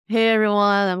Hey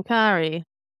everyone, I'm Kari,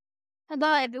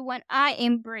 Hello everyone, I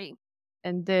am Bree.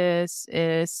 and this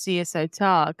is CSI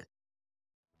Talk.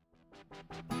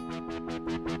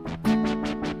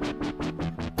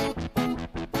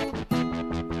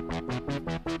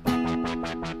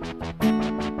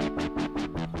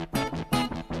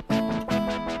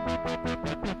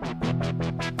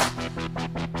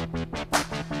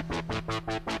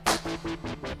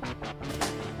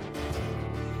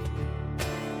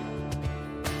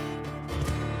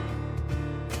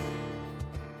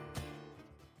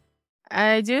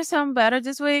 I do sound better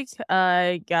this week.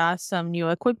 I got some new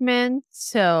equipment,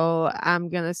 so I'm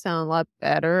gonna sound a lot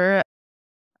better.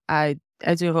 I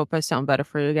do hope I sound better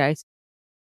for you guys.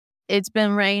 It's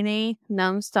been rainy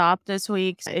nonstop this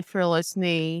week. If you're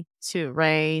listening to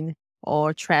rain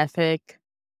or traffic,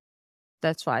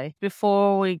 that's why.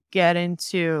 Before we get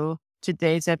into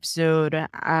today's episode,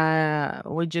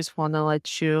 we just want to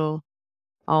let you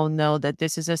all know that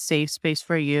this is a safe space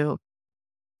for you.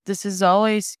 This is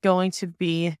always going to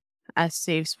be a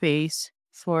safe space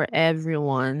for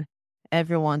everyone that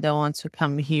wants to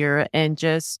come here and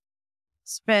just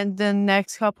spend the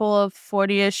next couple of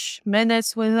 40-ish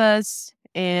minutes with us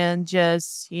and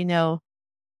just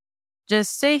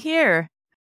stay here.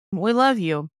 We love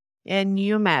you and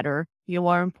you matter. You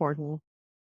are important.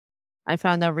 I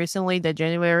found out recently that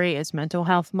January is mental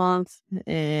health month.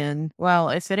 And well,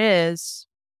 if it is,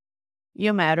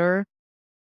 you matter.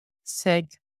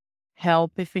 Seek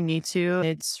help if you need to.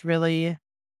 It's really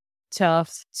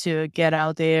tough to get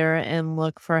out there and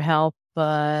look for help,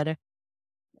 but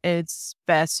it's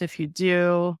best if you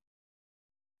do.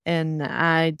 And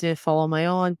I did follow my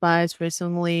own advice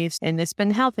recently, and it's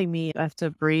been helping me. I have to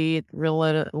breathe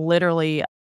literally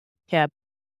kept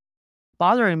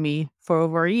bothering me for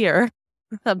over a year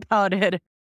about it.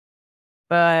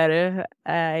 But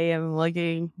I am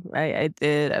looking, I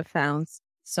found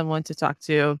someone to talk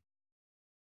to.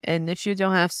 And if you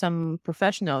don't have some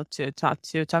professional to talk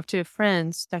to your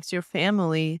friends, talk to your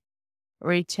family,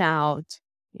 reach out,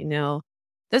 you know.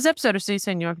 This episode of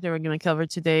CSI New York that we're going to cover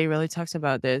today really talks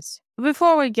about this.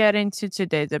 Before we get into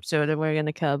today's episode that we're going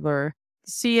to cover,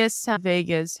 CSI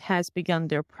Vegas has begun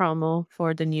their promo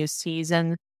for the new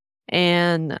season,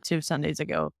 and 2 Sundays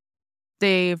ago,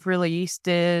 they've released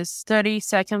this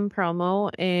 30-second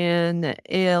promo, and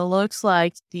it looks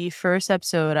like the first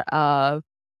episode of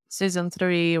season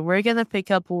 3. We're going to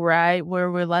pick up right where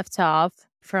we left off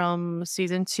from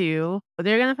season 2.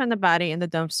 They're going to find the body in the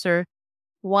dumpster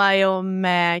while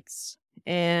Max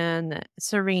and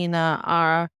Serena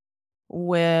are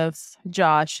with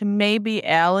Josh. Maybe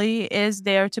Allie is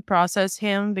there to process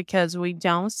him because we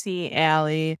don't see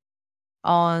Allie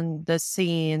on the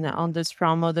scene on this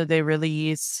promo that they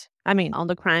release. I mean, on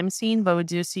the crime scene, but we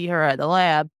do see her at the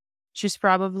lab. She's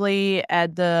probably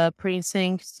at the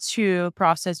precinct to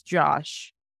process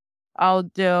Josh.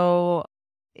 Although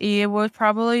it would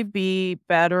probably be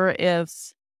better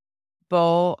if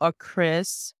Bo or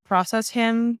Chris process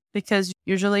him, because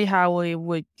usually how we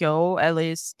would go, at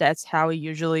least that's how it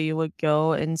usually would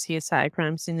go in CSI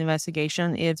crime scene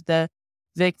investigation, if the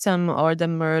victim or the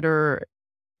murder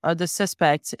or the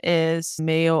suspect is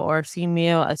male or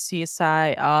female, a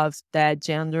CSI of that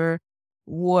gender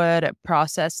would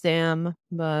process them.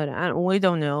 But we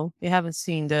don't know. We haven't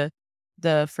seen the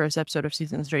first episode of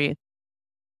season 3.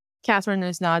 Catherine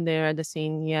is not there at the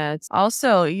scene yet.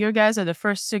 Also, you guys are the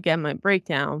first to get my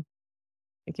breakdown.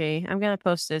 Okay, I'm gonna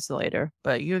post this later,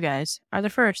 but you guys are the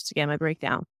first to get my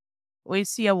breakdown. We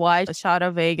see a wide shot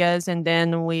of Vegas, and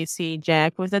then we see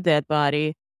Jack with a dead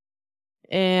body.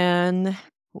 And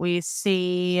we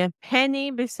see Penny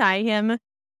beside him.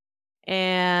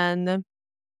 And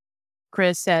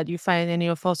Chris said, "You find any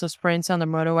of Fosa's prints on the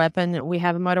murder weapon? We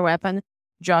have a murder weapon."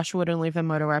 Josh wouldn't leave a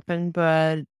murder weapon,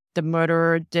 but the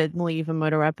murderer did leave a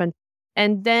murder weapon.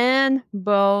 And then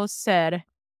Bo said,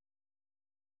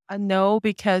 no,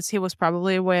 because he was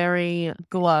probably wearing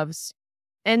gloves.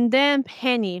 And then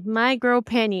Penny, my girl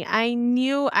Penny, I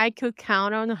knew I could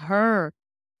count on her.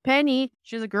 Penny,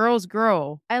 she's a girl's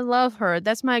girl. I love her.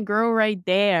 That's my girl right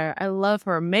there. I love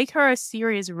her. Make her a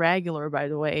series regular, by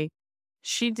the way.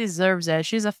 She deserves it.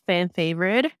 She's a fan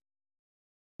favorite.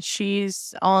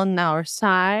 She's on our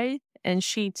side. And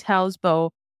she tells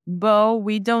Bo,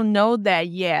 we don't know that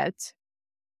yet.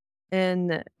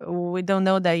 And we don't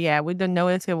know that yet. We don't know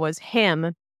if it was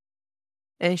him.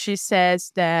 And she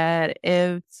says that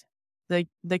if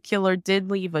the killer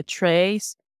did leave a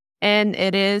trace and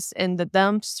it is in the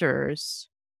dumpsters,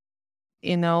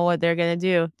 you know what they're going to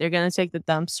do? They're going to take the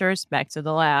dumpsters back to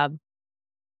the lab.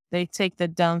 they take the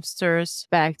dumpsters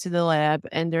back to the lab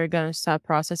and they're going to start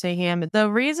processing him. The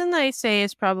reason I say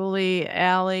is probably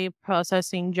Allie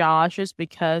processing Josh is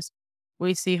because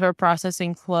we see her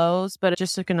processing clothes, but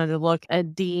just looking at the look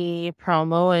at the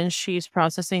promo and she's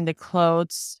processing the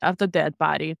clothes of the dead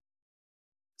body.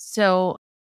 So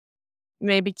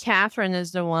maybe Catherine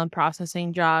is the one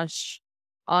processing Josh,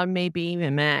 or maybe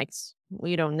even Max.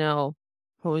 We don't know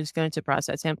who is going to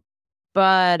process him.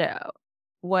 But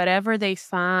whatever they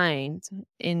find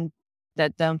in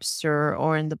that dumpster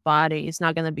or in the body is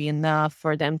not going to be enough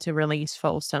for them to release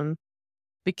Folsom,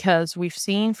 because we've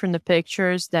seen from the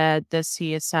pictures that the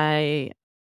CSI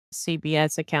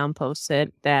CBS account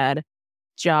posted that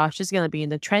Josh is going to be in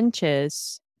the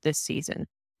trenches this season.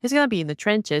 He's going to be in the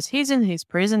trenches. He's in his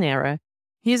prison era.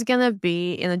 He's going to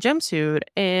be in a jumpsuit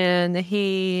and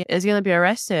he is going to be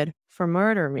arrested for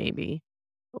murder, maybe.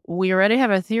 We already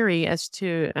have a theory as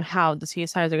to how the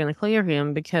CSIs are going to clear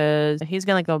him because he's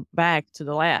going to go back to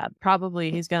the lab.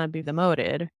 Probably he's going to be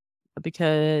demoted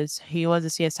because he was a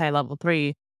CSI level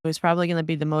 3. He's probably going to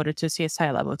be demoted to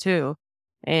CSI level 2.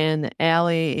 And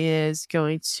Allie is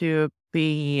going to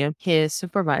be his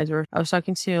supervisor. I was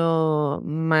talking to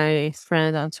my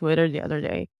friend on Twitter the other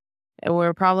day, and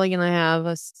we're probably going to have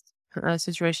a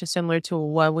situation similar to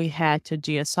what we had to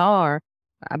GSR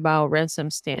about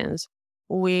ransom stands.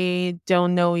 We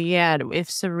don't know yet if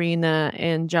Serena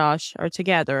and Josh are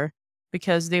together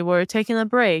because they were taking a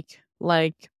break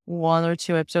like 1 or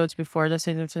 2 episodes before the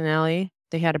season finale.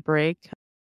 They had a break.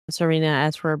 Serena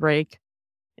asked for a break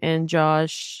and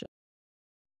Josh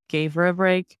gave her a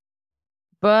break.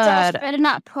 Josh But better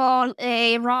not pull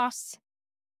a Ross.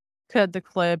 cut the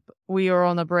clip. We are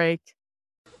on a break.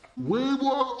 We were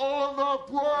on the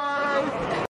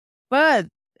break! But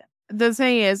the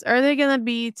thing is, are they going to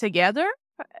be together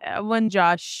when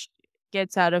Josh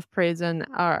gets out of prison?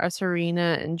 Are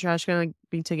Serena and Josh going to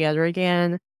be together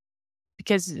again?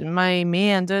 Because my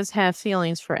man does have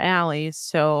feelings for Allie.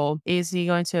 So is he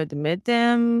going to admit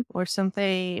them or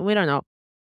something? We don't know.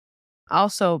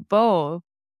 Also, Bo,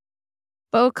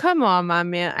 come on, my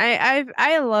man.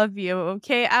 I love you,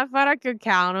 okay? I thought I could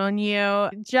count on you.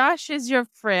 Josh is your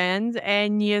friend,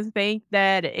 and you think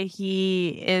that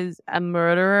he is a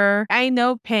murderer. I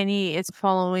know Penny is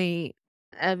following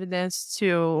evidence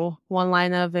to one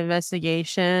line of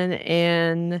investigation,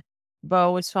 and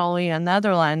Bo is following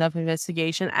another line of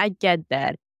investigation. I get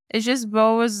that. It's just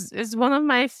Bo is one of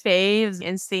my faves,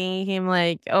 and seeing him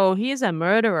like, oh, he's a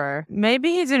murderer.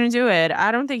 Maybe he didn't do it. I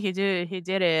don't think he did. He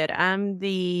did it. I'm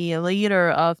the leader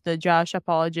of the Josh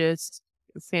Apologist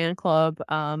fan club.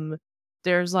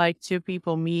 There's like 2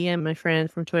 people, me and my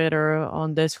friend from Twitter,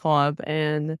 on this club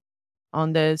and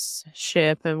on this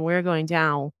ship, and we're going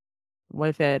down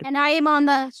with it. And I am on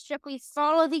the strictly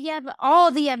follow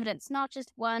all the evidence, not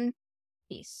just one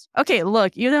piece. Okay,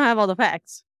 look, you don't have all the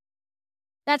facts.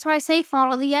 That's why I say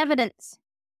follow the evidence.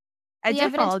 I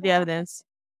did follow the evidence.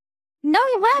 No,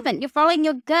 you haven't. You're following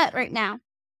your gut right now.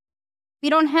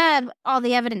 We don't have all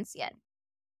the evidence yet.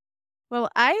 Well,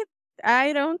 I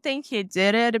don't think he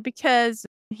did it because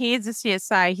he's a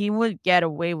CSI. He would get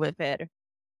away with it.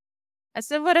 I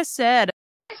said what I said.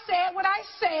 I said what I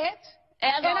said,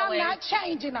 and always. I'm not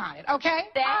changing on it, okay?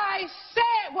 I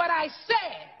said what I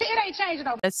said. It ain't changing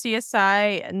over. The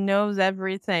CSI knows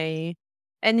everything,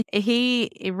 and he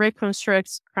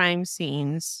reconstructs crime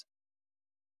scenes.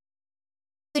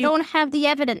 They don't have the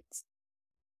evidence.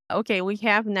 Okay, we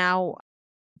have now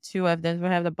 2 evidence. We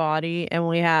have the body, and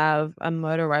we have a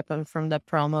murder weapon from the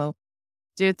promo.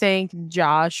 Do you think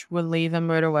Josh would leave a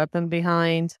murder weapon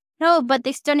behind? No, but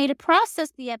they still need to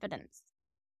process the evidence.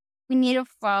 We need to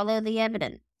follow the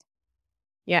evidence.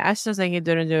 Yeah, I still think he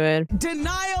didn't do it.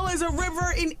 Denial is a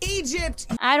river in Egypt.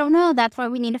 I don't know. That's why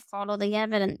we need to follow the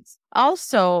evidence.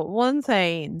 Also, one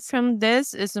thing from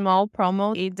this small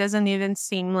promo, it doesn't even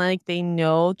seem like they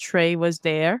know Trey was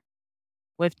there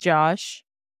with Josh.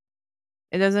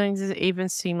 It doesn't even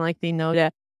seem like they know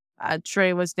that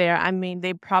Trey was there. I mean,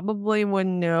 they probably would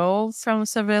know from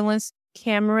surveillance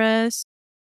cameras.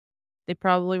 They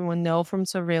probably would know from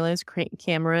surveillance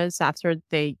cameras after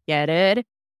they get it.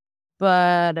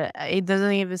 But it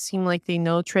doesn't even seem like they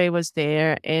know Trey was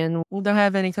there. And we don't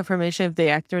have any confirmation if the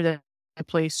actor that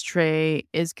plays Trey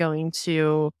is going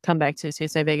to come back to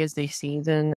CSI Vegas this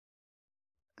season.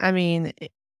 I mean,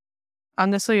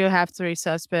 honestly, you have 3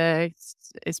 suspects.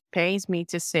 It pains me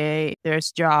to say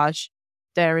there's Josh,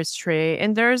 there is Trey,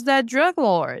 and there's that drug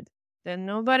lord that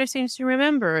nobody seems to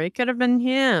remember. It could have been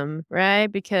him, right?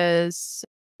 Because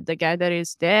the guy that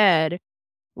is dead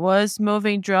was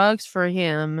moving drugs for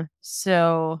him.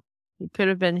 So it could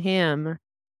have been him.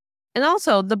 And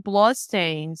also the blood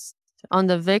stains on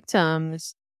the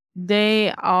victims,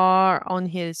 they are on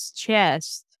his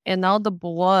chest. And all the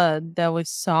blood that we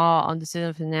saw on the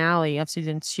season finale of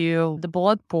season 2, the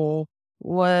blood pool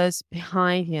was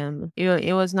behind him.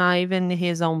 It was not even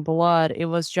his own blood. It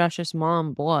was Josh's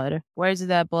mom blood. Where did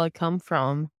that blood come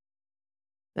from?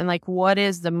 And like, what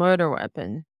is the murder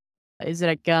weapon? Is it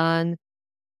a gun?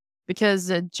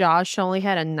 Because Josh only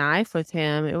had a knife with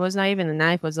him. It was not even a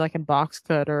knife. It was like a box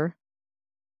cutter.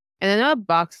 And I know a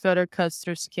box cutter cuts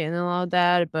through skin and all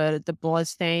that, but the blood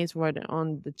stains were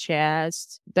on the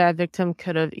chest. That victim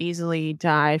could have easily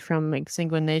died from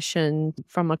exsanguination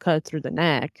from a cut through the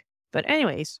neck. But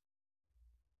anyways,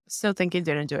 still think he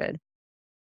didn't do it.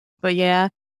 But yeah,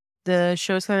 the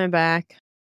show's coming back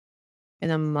in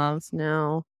a month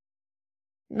now.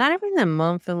 Not even a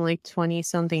month, in like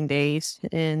 20-something days.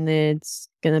 And it's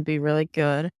going to be really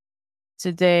good.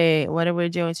 Today, what are we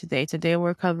doing today? Today,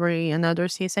 we're covering another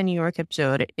CSI New York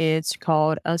episode. It's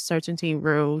called Uncertainty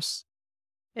Rules.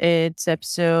 It's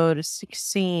episode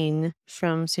 16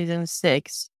 from season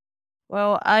 6.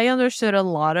 Well, I understood a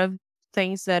lot of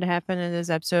things that happened in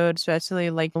this episode, especially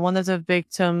like one of the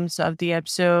victims of the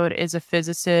episode is a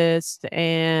physicist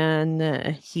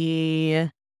and he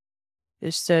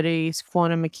studies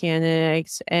quantum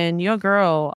mechanics. And your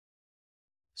girl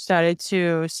started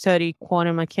to study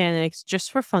quantum mechanics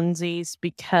just for funsies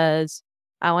because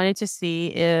I wanted to see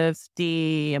if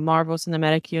the Marvel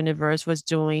Cinematic Universe was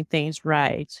doing things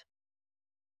right.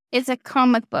 It's a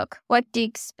comic book. What do you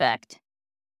expect?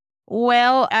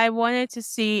 Well, I wanted to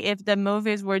see if the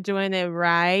movies were doing it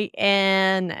right,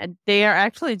 and they are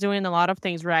actually doing a lot of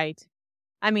things right.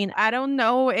 I mean, I don't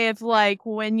know if like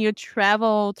when you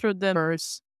travel through the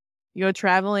verse, you're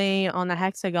traveling on the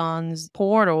hexagons,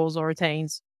 portals, or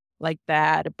things like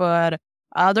that. But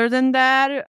other than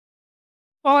that,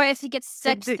 Or if he gets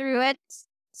sucked through it.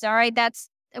 Sorry, that's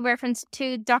a reference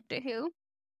to Doctor Who.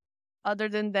 other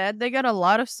than that, they got a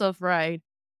lot of stuff right.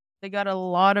 They got a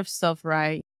lot of stuff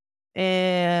right.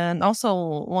 And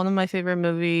also, one of my favorite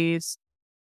movies,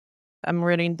 I'm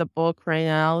reading the book right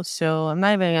now, so I'm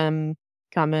not even going to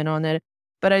comment on it.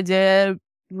 But I did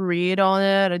read on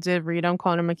it. I did read on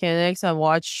quantum mechanics. I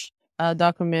watched a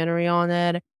documentary on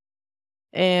it.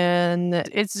 And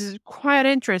it's quite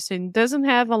interesting. It doesn't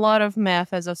have a lot of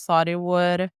math as I thought it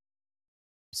would.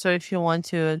 So if you want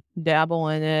to dabble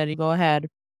in it, go ahead.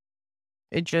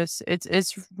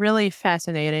 It's really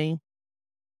fascinating.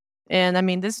 And I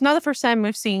mean, this is not the first time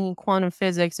we've seen quantum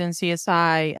physics in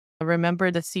CSI.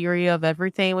 Remember the theory of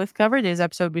everything? We've covered this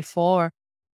episode before.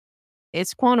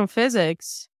 It's quantum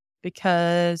physics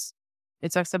because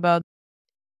it talks about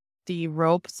the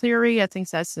rope theory. I think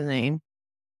that's the name.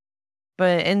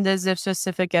 But in this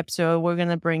specific episode, we're going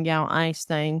to bring out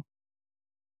Einstein.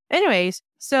 Anyways,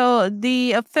 so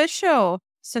the official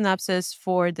synopsis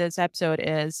for this episode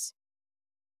is: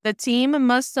 the team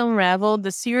must unravel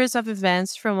the series of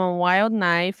events from a wild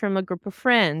night from a group of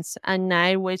friends, a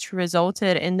night which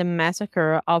resulted in the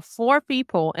massacre of 4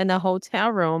 people in a hotel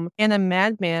room and a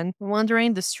madman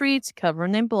wandering the streets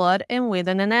covered in blood and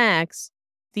wielding an axe.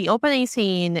 The opening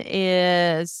scene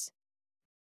is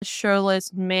a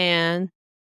shirtless man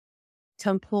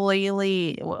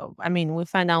completely, well, I mean, we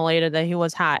find out later that he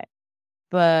was high,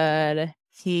 but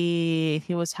he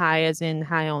was high as in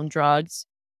high on drugs.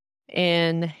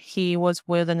 And he was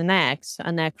wielding an axe,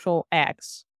 an actual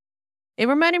axe. It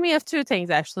reminded me of 2 things,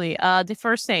 actually. The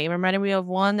first thing, it reminded me of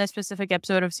one specific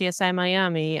episode of CSI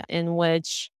Miami in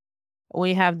which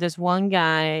we have this one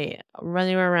guy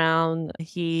running around.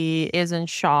 He is in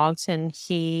shocks and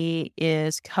he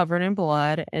is covered in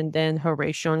blood. And then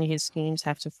Horatio and his teams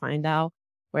have to find out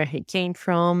where he came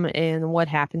from and what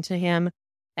happened to him.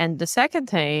 And the second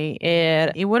thing,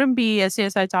 it wouldn't be a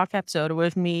CSI Talk episode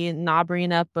with me not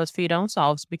bringing up BuzzFeed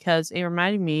Unsolved because it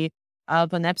reminded me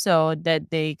of an episode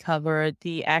that they covered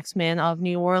the X-Men of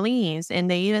New Orleans. And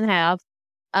they even have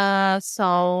a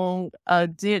song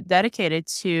dedicated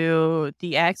to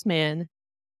the X-Men.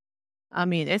 I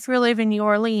mean, if you live in New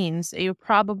Orleans, you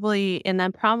probably, and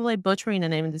I'm probably butchering the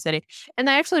name of the city. And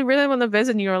I actually really want to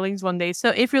visit New Orleans one day. So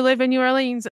if you live in New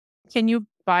Orleans, can you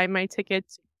buy my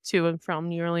tickets to and from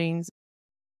New Orleans?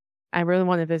 I really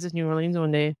want to visit New Orleans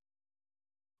one day.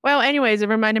 Well, anyways, it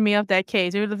reminded me of that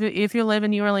case. If you live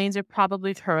in New Orleans, you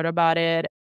probably heard about it.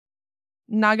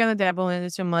 Not gonna dabble in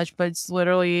it too much, but it's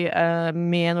literally a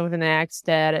man with an axe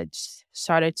that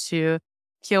started to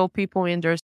kill people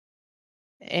indoors,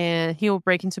 and he will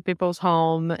break into people's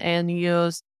home and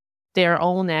use their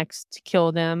own axe to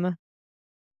kill them.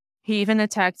 He even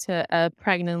attacked a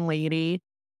pregnant lady,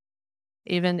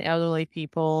 even elderly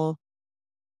people.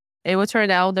 It would turn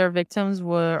out their victims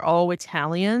were all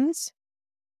Italians.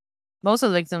 Most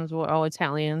of the victims were all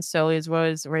Italians, so it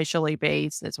was racially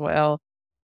based as well.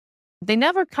 They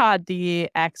never caught the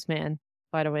Axeman,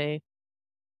 by the way.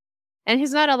 And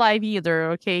he's not alive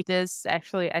either, okay? This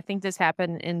actually, I think this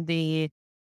happened in the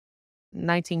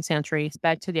 19th century.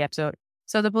 Back to the episode.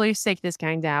 So the police take this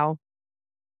guy down,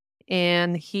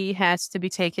 and he has to be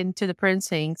taken to the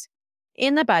precincts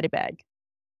in a body bag.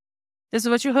 This is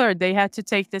what you heard. They had to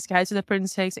take this guy to the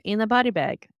precincts in a body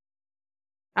bag.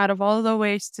 Out of all the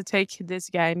ways to take this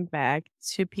guy back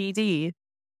to PD,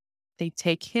 they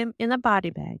take him in a body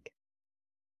bag.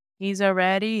 He's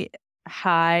already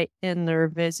high and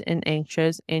nervous and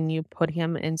anxious, and you put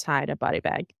him inside a body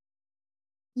bag.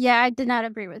 Yeah, I did not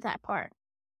agree with that part.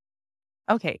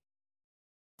 Okay.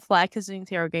 Flack is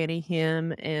interrogating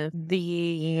him, and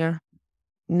the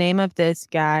name of this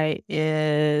guy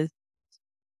is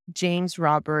James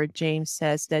Robert. James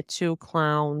says that 2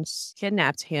 clowns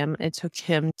kidnapped him and took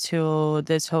him to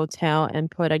this hotel and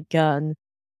put a gun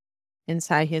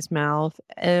inside his mouth.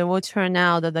 It would turn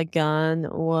out that the gun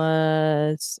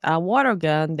was a water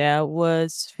gun that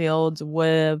was filled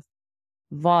with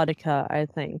vodka, I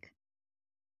think.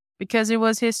 Because it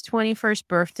was his 21st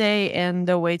birthday, and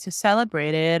the way to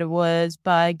celebrate it was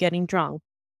by getting drunk.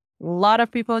 A lot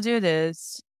of people do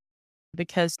this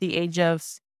because the age of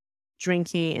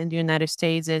drinking in the United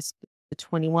States is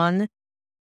 21.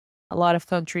 A lot of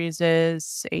countries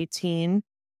is 18.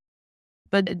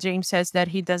 But James says that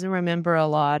he doesn't remember a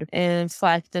lot, and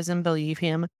Flack doesn't believe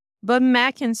him. But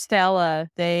Mac and Stella,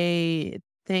 they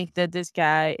think that this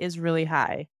guy is really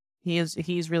high.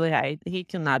 He's really high. He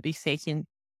cannot be faking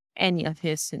any of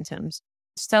his symptoms.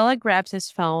 Stella grabs his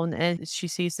phone, and she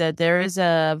sees that there is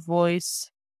a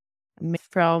voice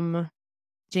from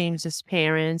James's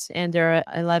parents, and there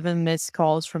are 11 missed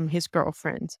calls from his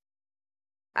girlfriend.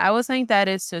 I would think that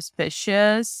is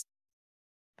suspicious,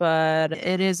 but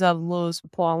it is a loose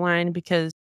plot line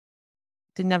because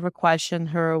they never question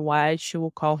her why she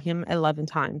will call him 11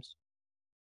 times.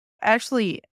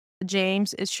 Actually,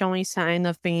 James is showing sign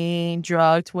of being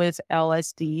drugged with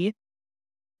LSD,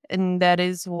 and that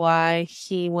is why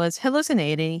he was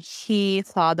hallucinating. He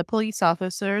thought the police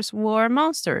officers were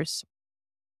monsters,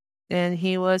 and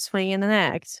he was swinging an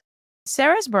axe.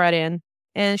 Sarah's brought in,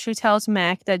 and she tells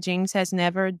Mac that James has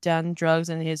never done drugs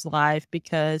in his life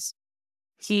because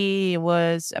he's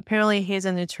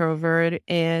an introvert,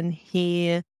 and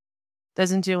he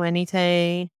doesn't do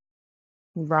anything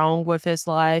wrong with his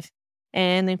life.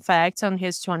 And in fact, on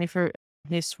his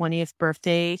 20th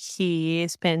birthday, he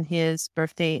spent his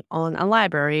birthday on a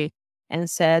library and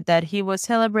said that he was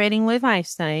celebrating with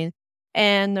Einstein.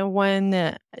 And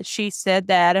when she said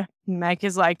that, Mac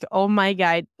is like, oh my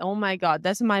God,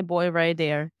 that's my boy right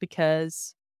there.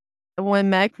 Because when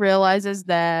Mac realizes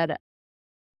that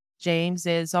James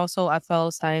is also a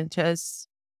fellow scientist,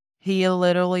 he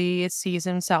literally sees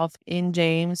himself in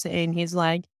James, and he's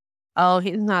like, oh,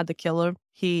 he's not the killer.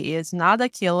 He is not the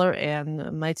killer,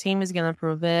 and my team is going to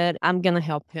prove it. I'm going to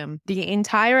help him. The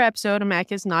entire episode,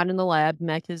 Mac is not in the lab.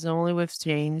 Mac is only with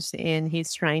James, and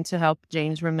he's trying to help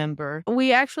James remember.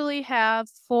 We actually have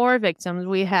 4 victims.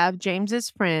 We have James's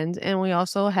friend, and we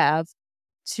also have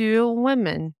 2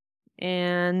 women.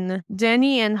 And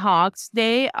Denny and Hawks,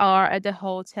 they are at the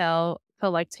hotel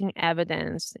collecting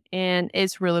evidence, and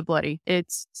it's really bloody.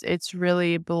 It's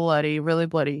really bloody, really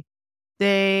bloody.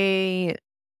 They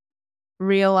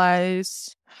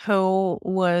realize who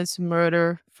was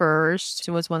murdered first.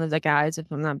 It was one of the guys, if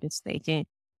I'm not mistaken.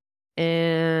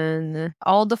 And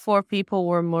all the 4 people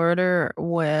were murdered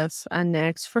with an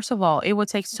axe. First of all, it would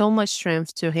take so much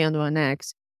strength to handle an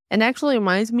axe. And actually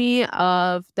reminds me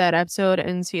of that episode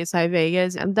in CSI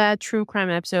Vegas and that true crime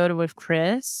episode with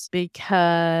Chris,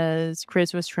 because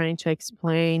Chris was trying to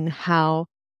explain how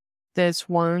this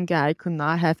one guy could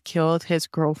not have killed his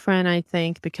girlfriend, I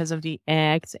think, because of the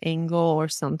axe angle or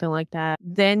something like that.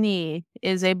 Denny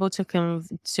is able to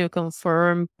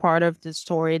confirm part of the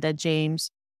story that James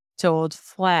told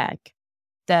Flack,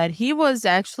 that he was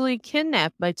actually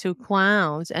kidnapped by 2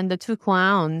 clowns, and the 2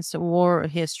 clowns were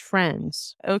his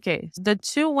friends. Okay, the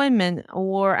 2 women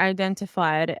were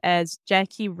identified as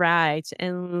Jackie Wright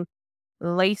and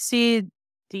Lacey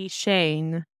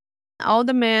DeShane. All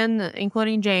the men,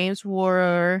 including James,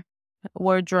 were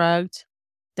drugged.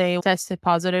 They tested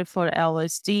positive for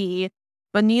LSD,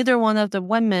 but neither one of the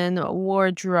women were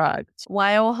drugged.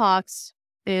 While Hawks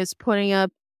is putting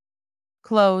up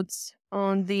clothes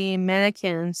on the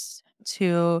mannequins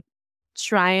to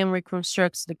try and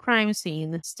reconstruct the crime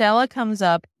scene, Stella comes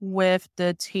up with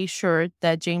the t-shirt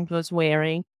that James was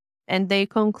wearing And they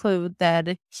conclude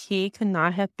that he could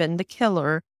not have been the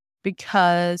killer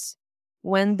because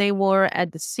when they were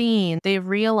at the scene, they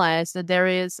realized that there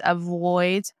is a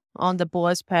void on the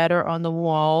blood spatter on the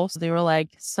walls. They were like,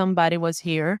 somebody was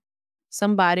here.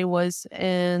 Somebody was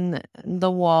in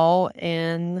the wall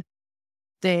and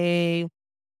they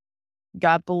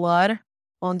got blood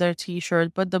on their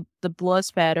t-shirt, but the blood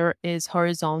spatter is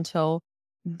horizontal.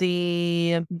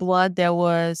 The blood that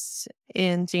was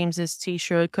in James's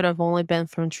t-shirt could have only been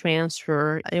from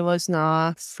transfer. It was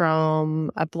not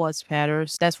from a blood spatter.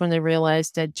 That's when they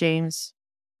realized that James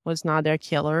was not their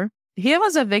killer. He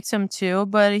was a victim too,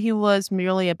 but he was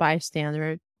merely a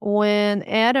bystander. When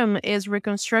Adam is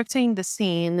reconstructing the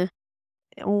scene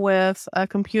with a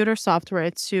computer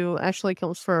software to actually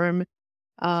confirm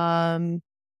Danny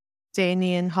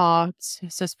and Hawk's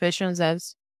suspicions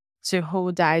as to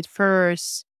who died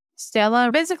first,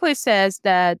 Stella basically says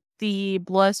that the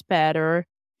blood spatter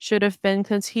should have been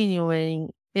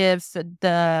continuing if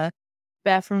the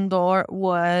bathroom door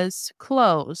was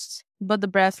closed, but the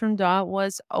bathroom door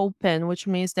was open, which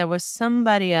means there was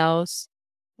somebody else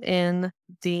in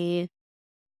the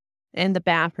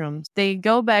bathroom. They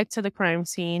go back to the crime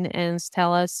scene and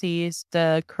Stella sees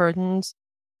the curtains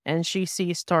and she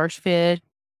sees starfish,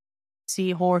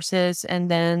 seahorses, and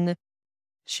then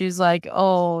she's like,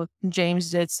 "Oh,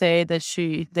 James did say that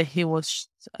he was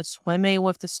swimming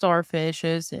with the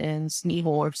starfishes and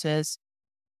seahorses,"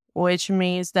 which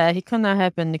means that he could not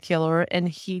have been the killer, and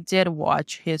he did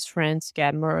watch his friends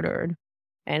get murdered,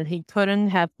 and he couldn't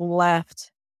have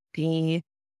left the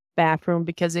bathroom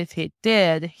because if he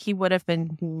did, he would have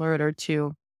been murdered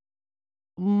too.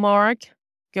 Mark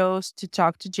goes to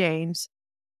talk to James.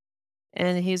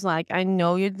 And he's like, I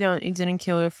know you didn't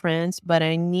kill your friends, but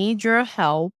I need your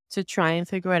help to try and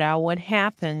figure it out what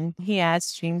happened. He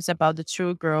asks James about the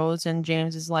two girls, and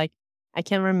James is like, I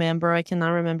can't remember. I cannot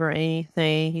remember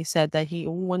anything. He said that he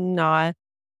would not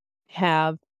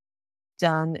have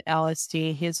done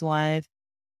LSD his life.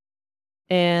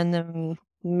 And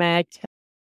Mac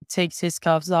takes his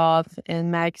cuffs off,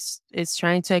 and Max is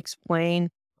trying to explain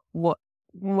what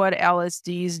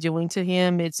LSD is doing to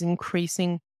him. It's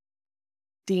increasing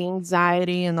the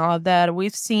anxiety and all that.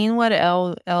 We've seen what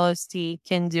LSD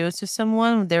can do to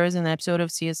someone. There is an episode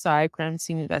of CSI Crime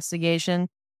Scene Investigation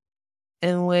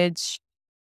in which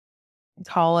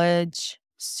college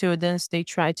students, they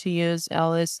try to use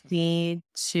LSD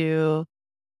to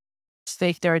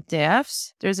fake their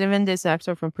deaths. There's even this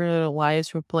actor from Pretty Little Liars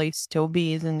who plays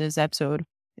Toby is in this episode.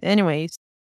 Anyways,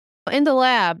 in the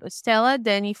lab, Stella,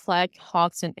 Danny, Fleck,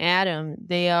 Hawks, and Adam,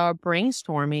 they are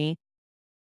brainstorming.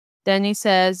 Danny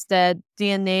says that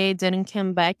DNA didn't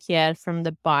come back yet from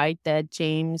the bite that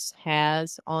James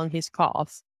has on his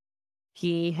cough.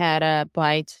 He had a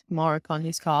bite mark on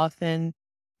his cough, and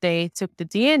they took the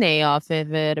DNA off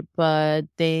of it, but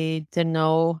they didn't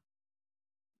know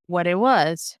what it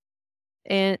was.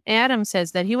 And Adam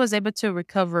says that he was able to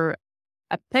recover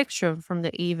a picture from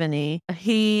the evening.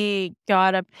 He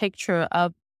got a picture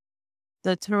of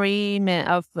the three men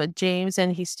of James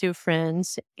and his two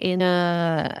friends in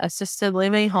a assisted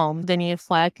living home. Danny and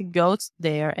Fleck goes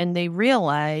there and they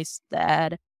realize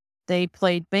that they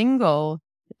played bingo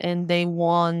and they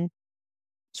won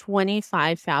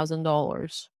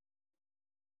 $25,000.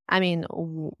 I mean,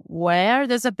 where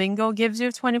does a bingo gives you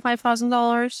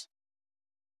 $25,000?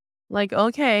 Like,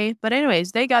 okay. But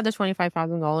anyways, they got the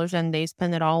 $25,000 and they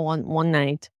spent it all on one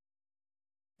night.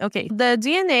 Okay, the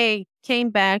DNA came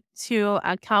back to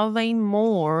Calvin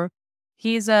Moore.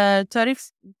 He's a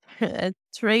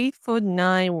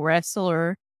 3'9"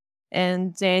 wrestler,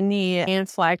 and Danny and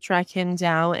Flag track him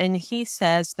down, and he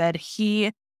says that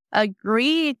he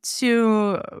agreed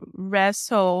to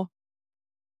wrestle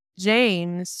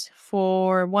James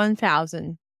for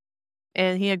 $1,000,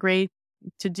 and he agreed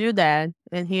to do that,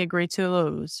 and he agreed to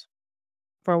lose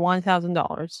for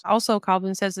 $1,000. Also,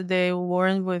 Calvin says that they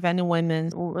weren't with any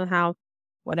women. How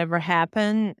whatever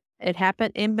happened, it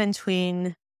happened in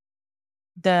between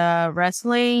the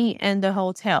wrestling and the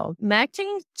hotel. Mac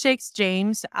takes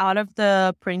James out of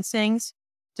the precincts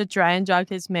to try and jog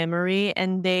his memory,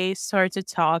 and they start to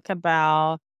talk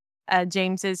about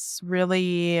James is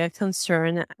really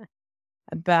concerned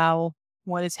about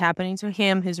what is happening to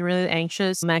him. He's really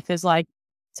anxious. Mac is like,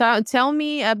 so tell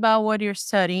me about what you're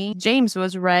studying. James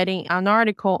was writing an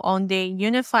article on the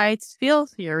unified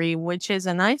field theory, which is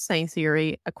an Einstein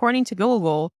theory. According to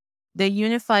Google, the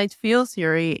unified field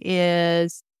theory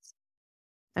is,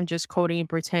 I'm just quoting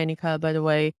Britannica, by the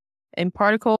way, in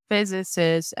particle physics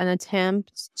is an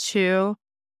attempt to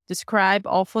describe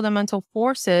all fundamental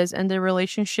forces and the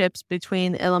relationships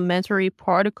between elementary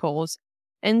particles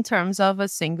in terms of a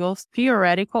single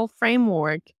theoretical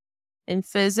framework. In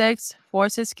physics,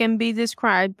 forces can be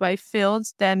described by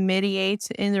fields that mediate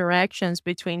interactions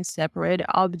between separate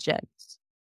objects.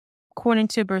 According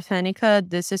to Britannica,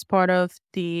 this is part of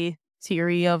the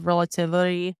theory of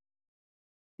relativity,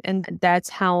 and that's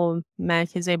how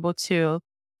Mac is able to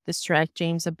distract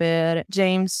James a bit.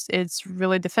 James is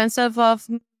really defensive of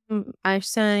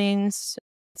Einstein's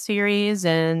theories,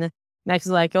 and Max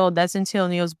is like, oh, that's until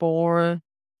Niels Bohr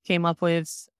came up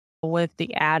with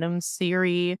the atoms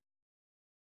theory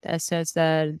that says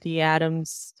that the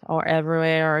atoms are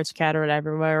everywhere or scattered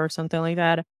everywhere or something like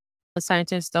that. The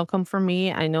scientists don't come for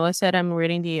me. I know I said I'm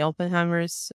reading the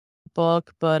Oppenheimer's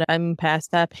book, but I'm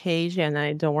past that page and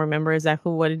I don't remember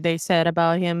exactly what they said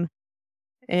about him.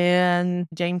 And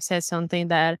James says something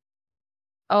that,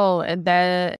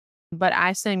 but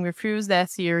Einstein refused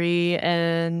that theory,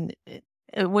 and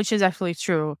which is actually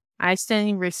true.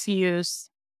 Einstein refused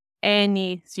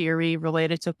any theory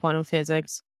related to quantum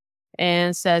physics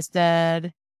and says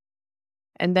that,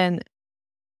 and then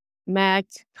Mac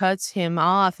cuts him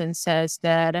off and says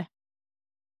that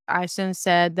Einstein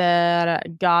said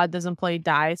that God doesn't play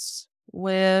dice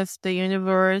with the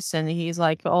universe, and he's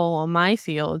like, oh, on my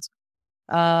field,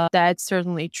 that's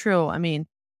certainly true. I mean,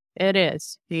 it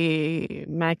is.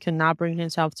 Mac cannot bring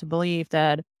himself to believe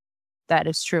that that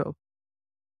is true.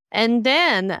 And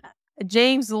then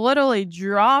James literally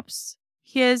drops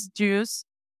his juice,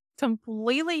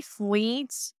 completely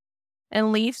flees,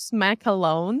 and leaves Mac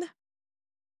alone.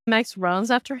 Max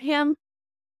runs after him,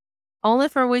 only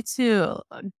for we to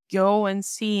go and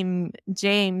see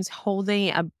James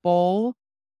holding a bowl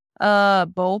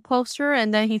poster,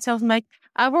 and then he tells Mac,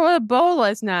 I wrote a bowl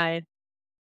last night.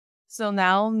 So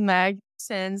now Meg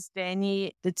sends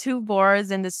Danny the 2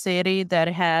 bars in the city that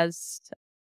has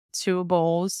 2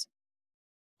 bowls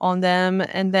on them,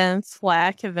 and then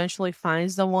Flack eventually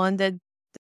finds the one that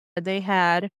they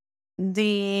had.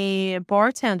 The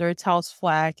bartender tells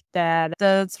Flack that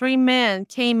the 3 men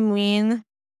came in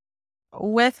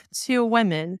with 2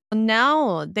 women.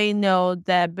 Now they know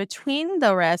that between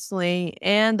the wrestling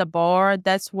and the bar,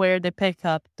 that's where they pick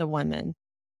up the women.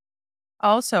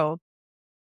 Also,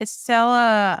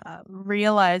 Estella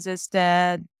realizes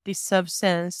that the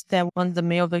substance that one of the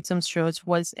male victims chose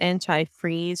was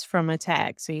antifreeze from a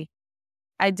taxi.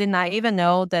 I did not even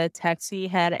know that taxi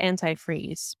had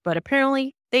antifreeze, but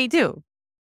apparently they do.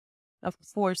 Of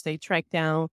course, they track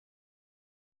down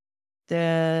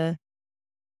the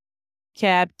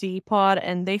cab depot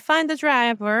and they find the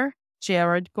driver,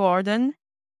 Jared Gordon,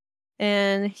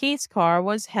 and his car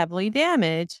was heavily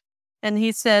damaged. And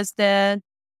he says that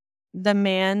the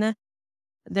men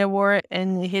that were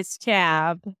in his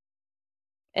cab,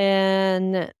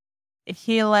 and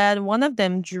he let one of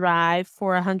them drive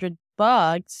for $100,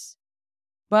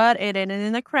 but it ended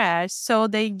in a crash. So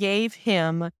they gave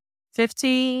him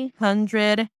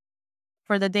 $1,500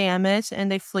 for the damage,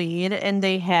 and they fled. And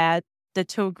they had the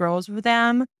 2 girls with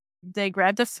them. They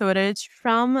grabbed the footage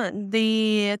from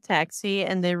the taxi,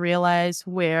 and they realized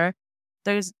where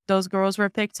those girls were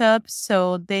picked up.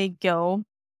 So they go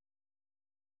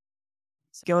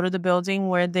to the building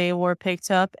where they were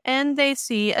picked up, and they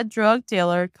see a drug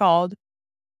dealer called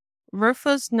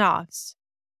Rufus Knox,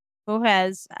 who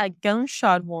has a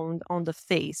gunshot wound on the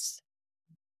face.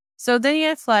 So then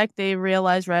at Fleck, they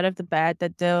realize right off the bat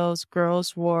that those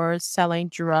girls were selling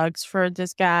drugs for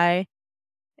this guy.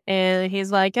 And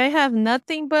he's like, I have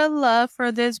nothing but love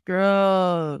for these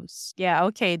girls. Yeah,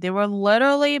 okay, they were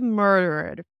literally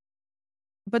murdered.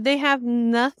 But they have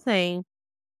nothing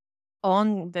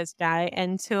on this guy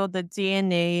until the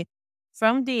DNA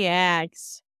from the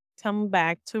axe come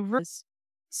back to Rufus.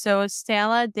 So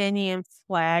Stella, Danny, and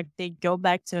Flag, they go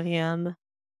back to him,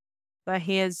 but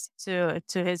he is to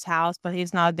his house, but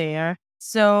he's not there.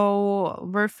 So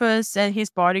Rufus and his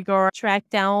bodyguard track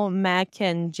down Mac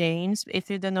and James. If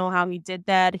you don't know how he did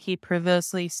that, he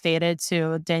previously stated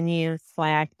to Danny and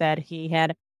Flag that he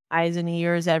had eyes and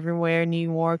ears everywhere in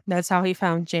New York. That's how he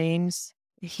found James.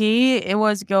 It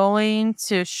was going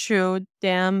to shoot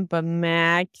them, but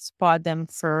Mac spot them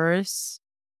first.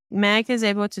 Mac is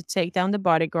able to take down the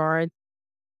bodyguard,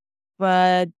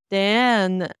 but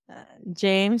then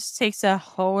James takes a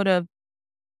hold of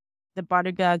the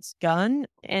bodyguard's gun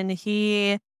and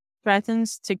he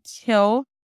threatens to kill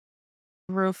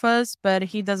Rufus, but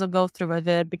he doesn't go through with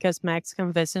it because Max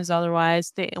convinces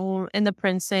otherwise. In the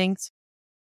precinct,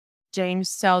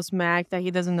 James tells Mac that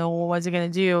he doesn't know what he's going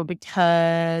to do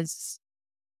because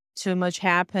too much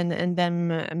happened. And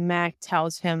then Mac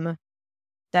tells him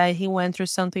that he went through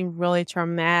something really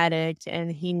traumatic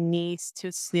and he needs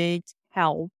to seek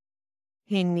help.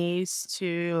 he needs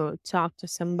to talk to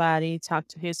somebody, talk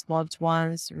to his loved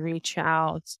ones, reach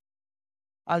out.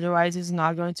 Otherwise, he's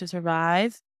not going to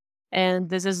survive. And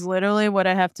this is literally what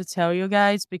I have to tell you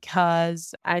guys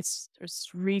because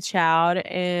just reach out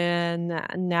and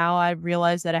now I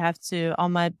realize that I have to,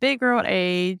 on my big old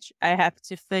age, I have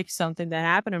to fix something that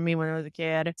happened to me when I was a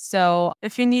kid. So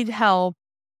if you need help,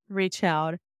 reach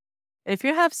out. If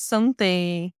you have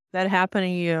something that happened to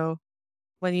you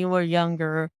when you were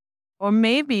younger, or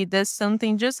maybe there's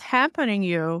something just happening to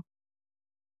you,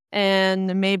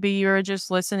 and maybe you're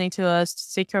just listening to us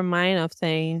to take your mind off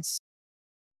things.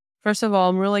 First of all,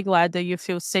 I'm really glad that you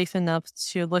feel safe enough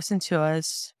to listen to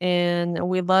us, and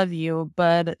we love you,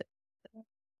 but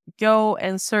go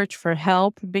and search for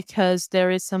help because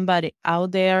there is somebody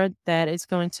out there that is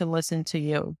going to listen to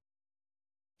you.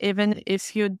 Even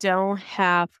if you don't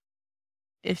have,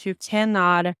 if you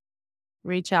cannot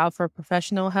reach out for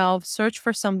professional help, search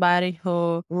for somebody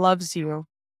who loves you.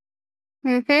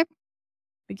 Mm-hmm.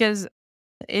 Because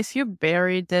if you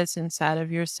bury this inside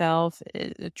of yourself,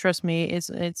 trust me,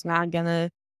 it's not gonna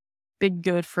be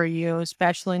good for you,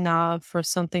 especially not for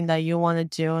something that you want to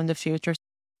do in the future.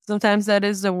 Sometimes that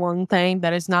is the one thing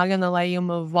that is not gonna let you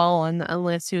move on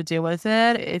unless you deal with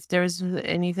it. If there's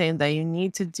anything that you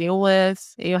need to deal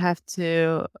with, you have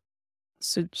to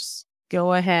just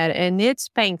go ahead. And it's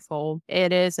painful.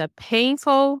 It is a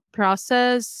painful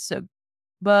process,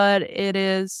 but it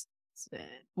is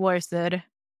worth it.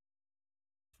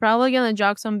 Probably gonna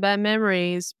jog some bad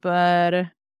memories, but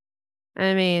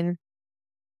I mean,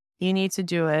 you need to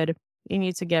do it. You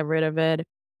need to get rid of it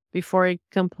before it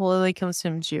completely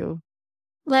consumes you.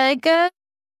 Let it go.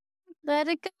 Let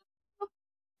it go.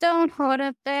 Don't hold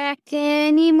it back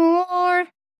anymore.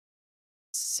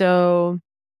 So,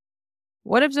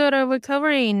 what episode are we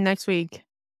covering next week?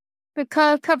 We're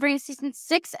covering season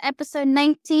 6, episode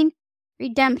 19,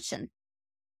 Redemption.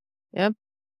 Yep,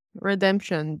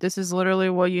 redemption. This is literally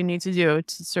what you need to do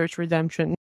to search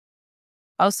redemption.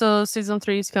 Also, season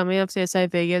 3 is coming up, CSI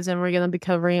Vegas, and we're going to be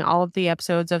covering all of the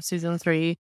episodes of season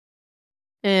 3.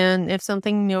 And if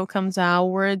something new comes out,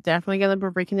 we're definitely going to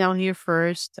be breaking down here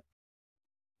first.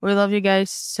 We love you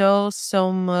guys so,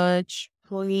 so much.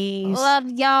 Please Love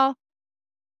y'all.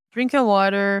 drink your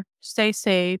water. Stay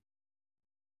safe.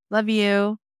 Love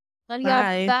you. Love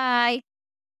y'all. Bye.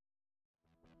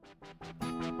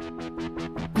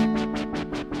 Bye.